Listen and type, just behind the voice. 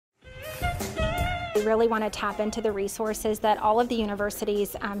We really want to tap into the resources that all of the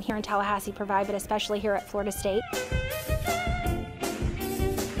universities here in Tallahassee provide, but especially here at Florida State.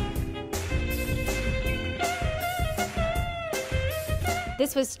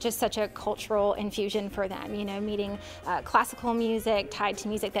 This was just such a cultural infusion for them, you know, meeting classical music tied to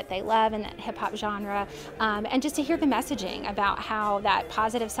music that they love and that hip-hop genre, and just to hear the messaging about how that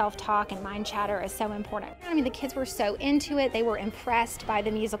positive self-talk and mind chatter is so important. I mean, the kids were so into it. They were impressed by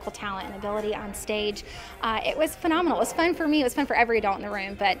the musical talent and ability on stage. It was phenomenal. It was fun for me. It was fun for every adult in the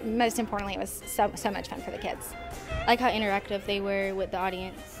room, but most importantly, it was so much fun for the kids. I like how interactive they were with the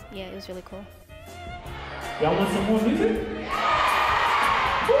audience. Yeah, it was really cool. Y'all want some more music?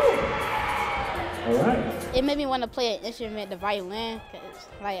 All right. It made me want to play an instrument, the violin, because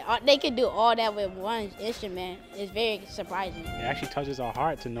like they could do all that with one instrument. It's very surprising. It actually touches our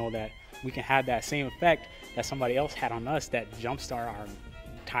heart to know that we can have that same effect that somebody else had on us that jumpstart our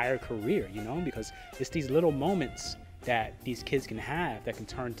entire career, you know, because it's these little moments that these kids can have that can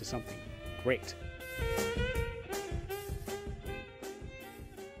turn to something great.